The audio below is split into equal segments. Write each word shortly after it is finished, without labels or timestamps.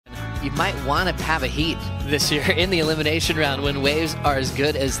you might want to have a heat this year in the elimination round when waves are as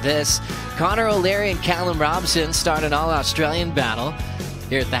good as this. C.O'Leary and Callum Robson start an all-Australian battle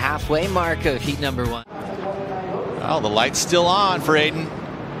here at the halfway mark of heat number 1. Well, the light's still on for Aiden.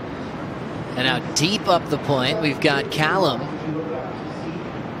 And now deep up the point, we've got Callum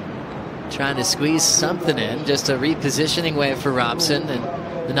trying to squeeze something in. Just a repositioning wave for Robson,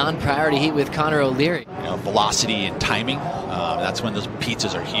 and the non-priority heat with O'Leary. You know, velocity and timing. That's when those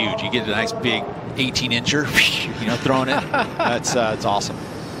pizzas are huge. You get a nice big 18-incher, you know, throwing it. That's it's awesome.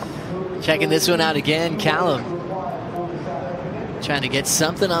 Checking this one out again, Callum trying to get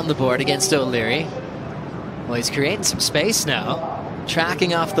something on the board against O'Leary. Well, he's creating some space now.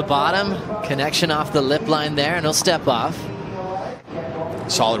 Tracking off the bottom, connection off the lip line there, and he'll step off.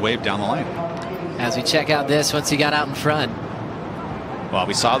 Solid wave down the line. As we check out this once he got out in front. Well,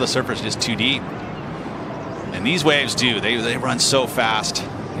 we saw the surface just too deep. And these waves do. They run so fast.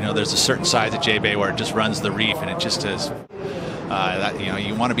 You know, there's a certain size at J-Bay where it just runs the reef, and it just is. You know,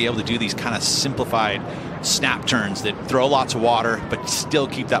 you want to be able to do these kind of simplified snap turns that throw lots of water, but still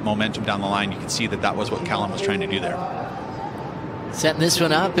keep that momentum down the line. You can see that that was what Callum was trying to do there. Setting this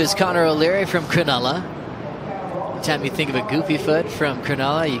one up is O'Leary from Cronulla. Anytime you think of a goofy foot from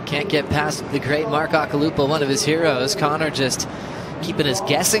Cronulla, you can't get past the great Mark Akalupa, one of his heroes. Connor just keeping us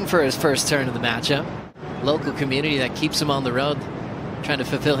guessing for his first turn of the matchup. Local community that keeps him on the road, trying to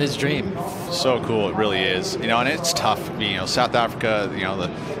fulfill his dream. So cool, it really is. You know, and it's tough. You know, South Africa, you know, the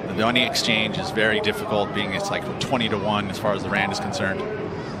money exchange is very difficult, being it's like 20-1 as far as the rand is concerned.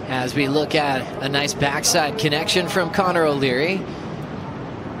 As we look at a nice backside connection from O'Leary,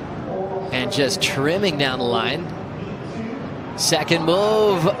 and just trimming down the line. Second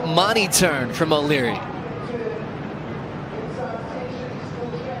move, money turn from O'Leary.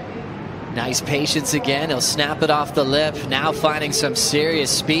 Nice patience again. He'll snap it off the lip. Now finding some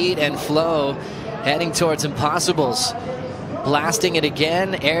serious speed and flow, heading towards impossibles. Blasting it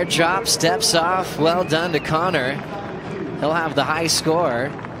again. Airdrop, steps off. Well done to Connor. He'll have the high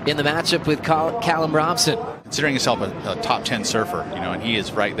score in the matchup with Callum Robson. Considering himself a top 10 surfer, you know, and he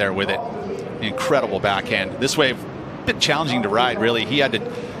is right there with it. Incredible backhand. This wave, a bit challenging to ride, really. He had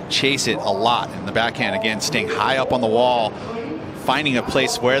to chase it a lot in the backhand. Again, staying high up on the wall, finding a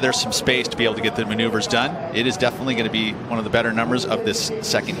place where there's some space to be able to get the maneuvers done. It is definitely going to be one of the better numbers of this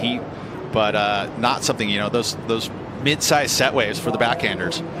second heat, but not something, you know, those mid-sized set waves for the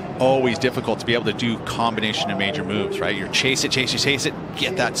backhanders, always difficult to be able to do combination of major moves, right? You chase it,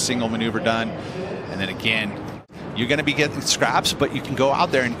 get that single maneuver done, and then again, you're going to be getting scraps, but you can go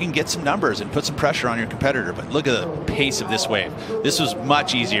out there and you can get some numbers and put some pressure on your competitor. But look at the pace of this wave. This was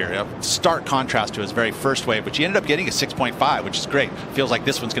much easier. A stark contrast to his very first wave, but he ended up getting a 6.5, which is great. Feels like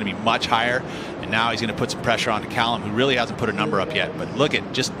this one's going to be much higher, and now he's going to put some pressure on to Callum, who really hasn't put a number up yet. But look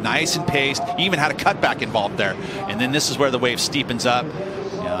at just nice and paced. He even had a cutback involved there. And then this is where the wave steepens up.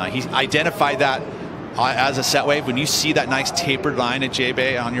 He identified that as a set wave. When you see that nice tapered line at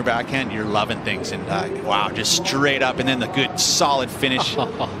J-Bay on your backhand, you're loving things. And wow, just straight up, and then the good solid finish.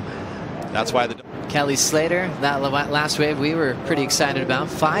 That's why the Kelly Slater, that last wave we were pretty excited about,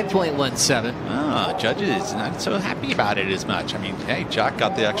 5.17. Judges not so happy about it as much. I mean, hey, Jack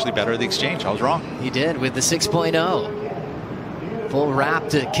got the actually better of the exchange. I was wrong. He did with the 6.0. Full wrap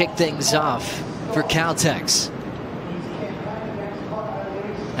to kick things off for Caltex.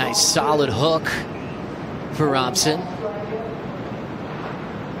 Nice solid hook for Robson.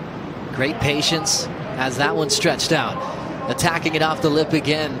 Great patience as that one stretched out. Attacking it off the lip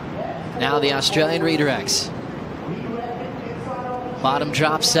again. Now the Australian redirects. Bottom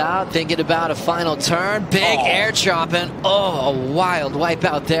drops out, thinking about a final turn. Big air chop, and a wild wipe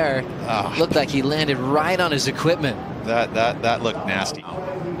out there. Looked like he landed right on his equipment. That looked nasty.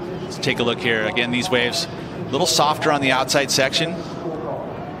 Let's take a look here. Again, these waves a little softer on the outside section.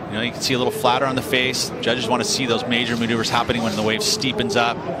 You know, you can see a little flatter on the face. Judges want to see those major maneuvers happening when the wave steepens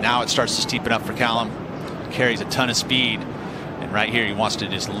up. Now it starts to steepen up for Callum. Carries a ton of speed. And right here, he wants to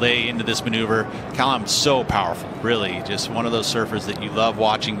just lay into this maneuver. Callum's so powerful, really. Just one of those surfers that you love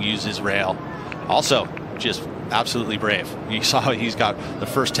watching use his rail. Also, just absolutely brave. You saw he's got the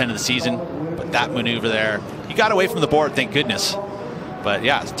first 10 of the season, but that maneuver there, he got away from the board, thank goodness. But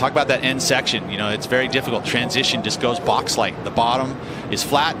yeah, talk about that end section. You know, it's very difficult. Transition just goes box-like. The bottom is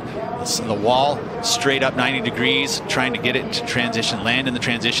flat. The wall straight up 90 degrees. Trying to get it to transition, land in the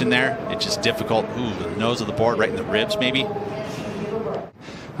transition there. It's just difficult. Ooh, the nose of the board right in the ribs, maybe.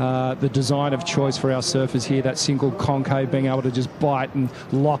 The design of choice for our surfers here, that single concave, being able to just bite and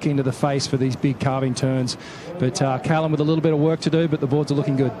lock into the face for these big carving turns. But Callum with a little bit of work to do, but the boards are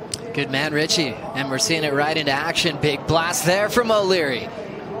looking good. Good man, Richie. And we're seeing it right into action. Big blast there from O'Leary.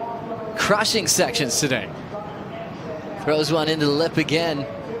 crushing sections today. Throws one into the lip again.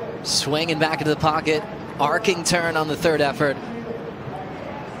 Swinging back into the pocket. Arcing turn on the third effort.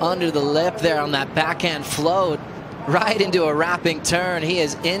 Under the lip there on that backhand float. Right into a wrapping turn. He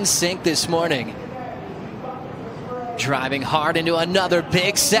is in sync this morning. Driving hard into another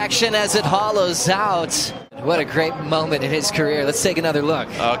big section as it hollows out. What a great moment in his career. Let's take another look.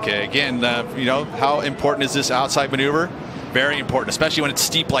 Okay, again, you know, how important is this outside maneuver? Very important, especially when it's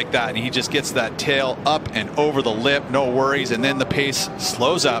steep like that. And he just gets that tail up and over the lip, no worries. And then the pace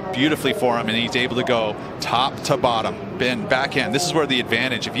slows up beautifully for him, and he's able to go top to bottom. Bend, backhand. This is where the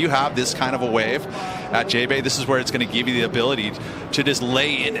advantage, if you have this kind of a wave at J-Bay, this is where it's going to give you the ability to just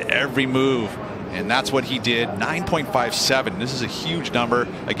lay in every move. And that's what he did. 9.57. This is a huge number.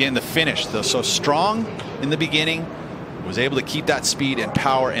 Again, the finish, though, so strong in the beginning, was able to keep that speed and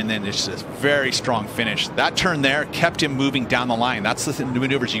power, and then it's just very strong finish. That turn there kept him moving down the line. That's the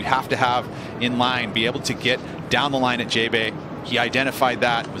maneuvers you have to have in line, be able to get down the line at J-Bay. He identified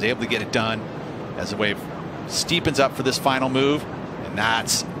that, was able to get it done as the wave steepens up for this final move, and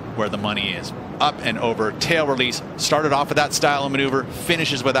that's where the money is. Up and over, tail release, started off with that style of maneuver,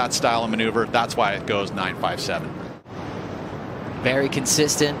 finishes with that style of maneuver. That's why it goes 9.57. Very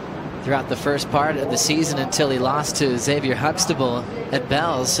consistent throughout the first part of the season until he lost to Xavier Huxtable at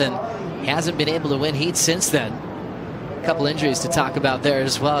Bells, and he hasn't been able to win heats since then. A couple injuries to talk about there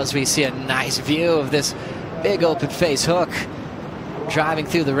as well, as we see a nice view of this big open face hook. Driving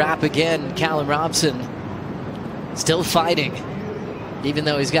through the wrap again, Callum Robson still fighting, even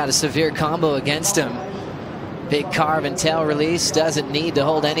though he's got a severe combo against him. Big carve and tail release, doesn't need to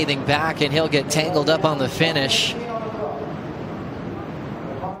hold anything back, and he'll get tangled up on the finish.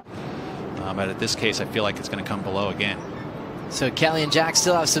 But at this case, I feel like it's going to come below again. So Kelly and Jack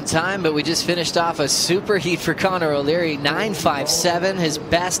still have some time, but we just finished off a super heat for Connor O'Leary. 9.57, his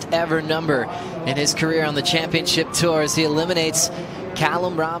best ever number in his career on the championship tour, as he eliminates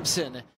Callum Robson.